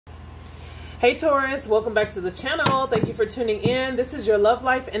Hey Taurus, welcome back to the channel. Thank you for tuning in. This is your love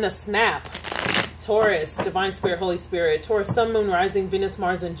life in a snap. Taurus, Divine Spirit, Holy Spirit, Taurus, Sun, Moon, Rising, Venus,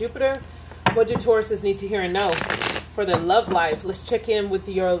 Mars, and Jupiter. What do Tauruses need to hear and know for their love life? Let's check in with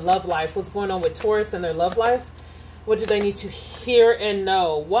your love life. What's going on with Taurus and their love life? What do they need to hear and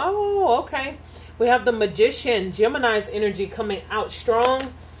know? Whoa, okay. We have the Magician, Gemini's energy coming out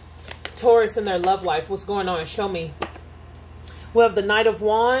strong. Taurus and their love life. What's going on? Show me. We have the Knight of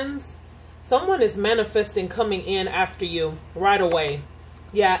Wands. Someone is manifesting coming in after you right away.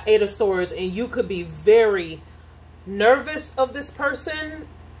 Yeah, Eight of Swords. And you could be very nervous of this person.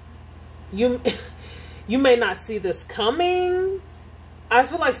 You may not see this coming. I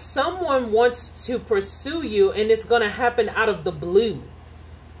feel like someone wants to pursue you and it's going to happen out of the blue.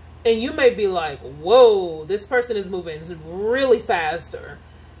 And you may be like, whoa, this person is moving really fast. Or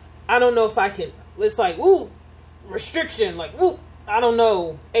I don't know if I can. It's like, ooh, restriction. Like, ooh, I don't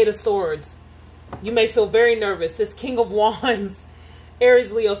know. Eight of Swords. You may feel very nervous. This King of Wands,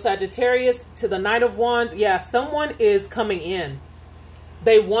 Aries, Leo, Sagittarius, to the Knight of Wands. Yeah, someone is coming in.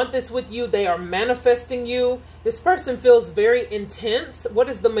 They want this with you. They are manifesting you. This person feels very intense. What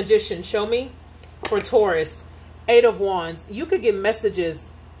is the Magician? Show me. For Taurus, Eight of Wands. You could get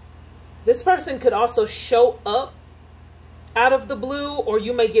messages. This person could also show up out of the blue, or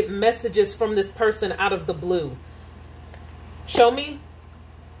you may get messages from this person out of the blue. Show me.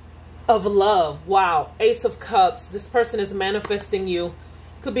 Of love. Wow. Ace of Cups. This person is manifesting you.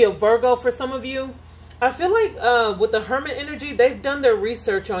 Could be a Virgo for some of you. I feel like with the Hermit energy, they've done their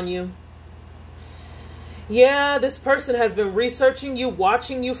research on you. Yeah, this person has been researching you,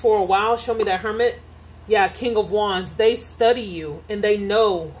 watching you for a while. Show me that Hermit. Yeah, King of Wands. They study you and they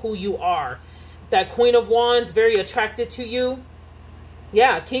know who you are. That Queen of Wands, very attracted to you.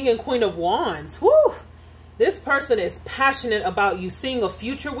 Yeah, King and Queen of Wands. Whew. This person is passionate about you, seeing a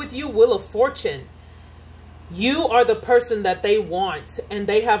future with you. Wheel of Fortune. You are the person that they want, and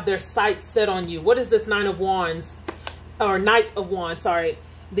they have their sights set on you. What is this Nine of Wands? Or Knight of Wands, sorry.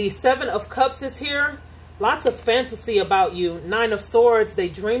 The Seven of Cups is here. Lots of fantasy about you. Nine of Swords, they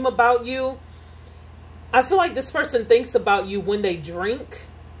dream about you. I feel like this person thinks about you when they drink.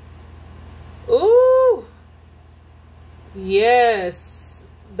 Ooh. Yes.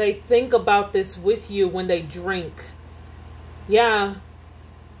 They think about this with you when they drink. Yeah.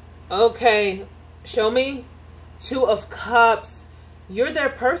 Okay. Show me. Two of Cups. You're their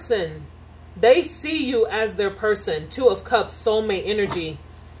person. They see you as their person. Two of Cups. Soulmate energy.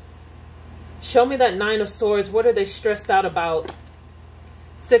 Show me that Nine of Swords. What are they stressed out about?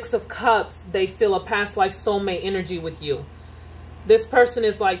 Six of Cups. They feel a past life soulmate energy with you. This person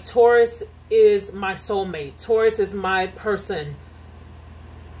is like, Taurus is my soulmate. Taurus is my person.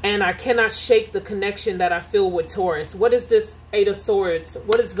 And I cannot shake the connection that I feel with Taurus. What is this Eight of Swords?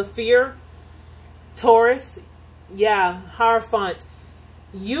 What is the fear? Taurus. Yeah, Hierophant.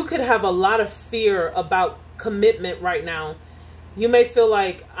 You could have a lot of fear about commitment right now. You may feel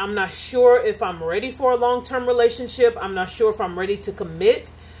like, I'm not sure if I'm ready for a long-term relationship. I'm not sure if I'm ready to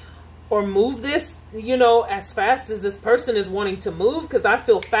commit or move this, you know, as fast as this person is wanting to move. Because I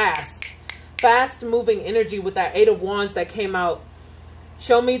feel fast. Fast moving energy with that Eight of Wands that came out.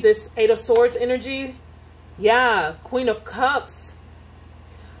 Show me this Eight of Swords energy. Yeah, Queen of Cups.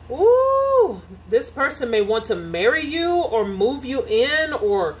 Ooh, this person may want to marry you or move you in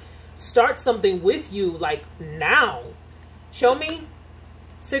or start something with you like now. Show me.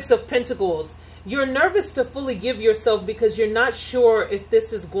 Six of Pentacles. You're nervous to fully give yourself because you're not sure if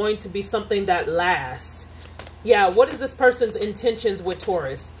this is going to be something that lasts. Yeah, what is this person's intentions with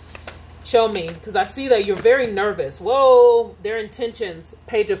Taurus? Show me, because I see that you're very nervous. Whoa, their intentions.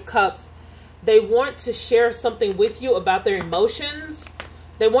 Page of Cups. They want to share something with you about their emotions.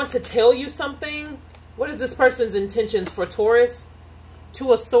 They want to tell you something. What is this person's intentions for Taurus?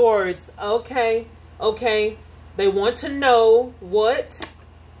 Two of Swords. Okay, okay. They want to know what?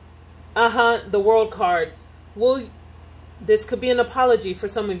 The World card. This could be an apology for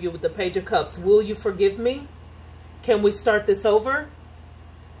some of you with the Page of Cups. Will you forgive me? Can we start this over?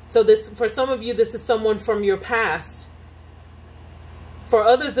 So this, for some of you, this is someone from your past. For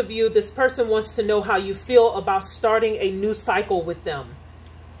others of you, this person wants to know how you feel about starting a new cycle with them.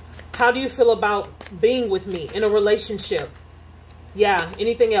 How do you feel about being with me in a relationship? Yeah,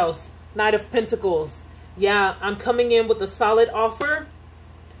 anything else? Knight of Pentacles. Yeah, I'm coming in with a solid offer.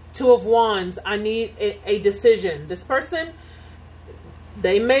 Two of Wands. I need a decision. This person,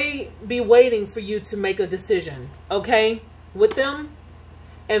 they may be waiting for you to make a decision, okay, with them.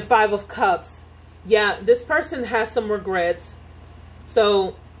 And Five of Cups. Yeah, this person has some regrets.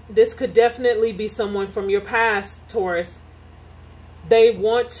 So this could definitely be someone from your past, Taurus. They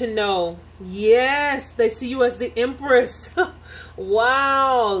want to know. Yes, they see you as the Empress.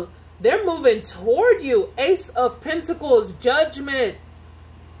 Wow. They're moving toward you. Ace of Pentacles, Judgment.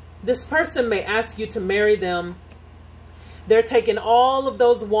 This person may ask you to marry them. They're taking all of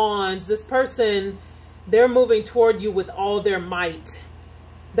those wands. This person, they're moving toward you with all their might.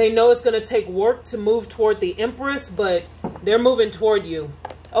 They know it's going to take work to move toward the Empress, but they're moving toward you.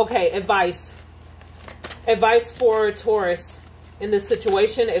 Okay, advice. Advice for Taurus in this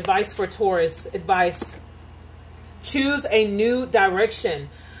situation. Advice for Taurus. Advice. Choose a new direction.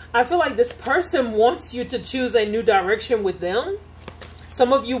 I feel like this person wants you to choose a new direction with them.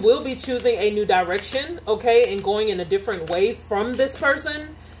 Some of you will be choosing a new direction, okay, and going in a different way from this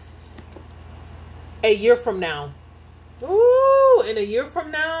person a year from now. Ooh, in a year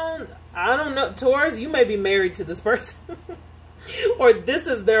from now, I don't know, Taurus, you may be married to this person. Or this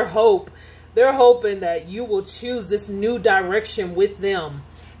is their hope. They're hoping that you will choose this new direction with them.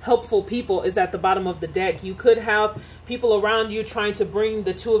 Helpful people is at the bottom of the deck. You could have people around you trying to bring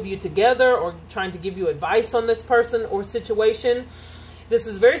the two of you together or trying to give you advice on this person or situation. This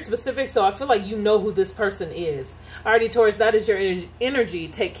is very specific, so I feel like you know who this person is. Alrighty, Taurus, that is your energy.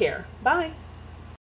 Take care. Bye.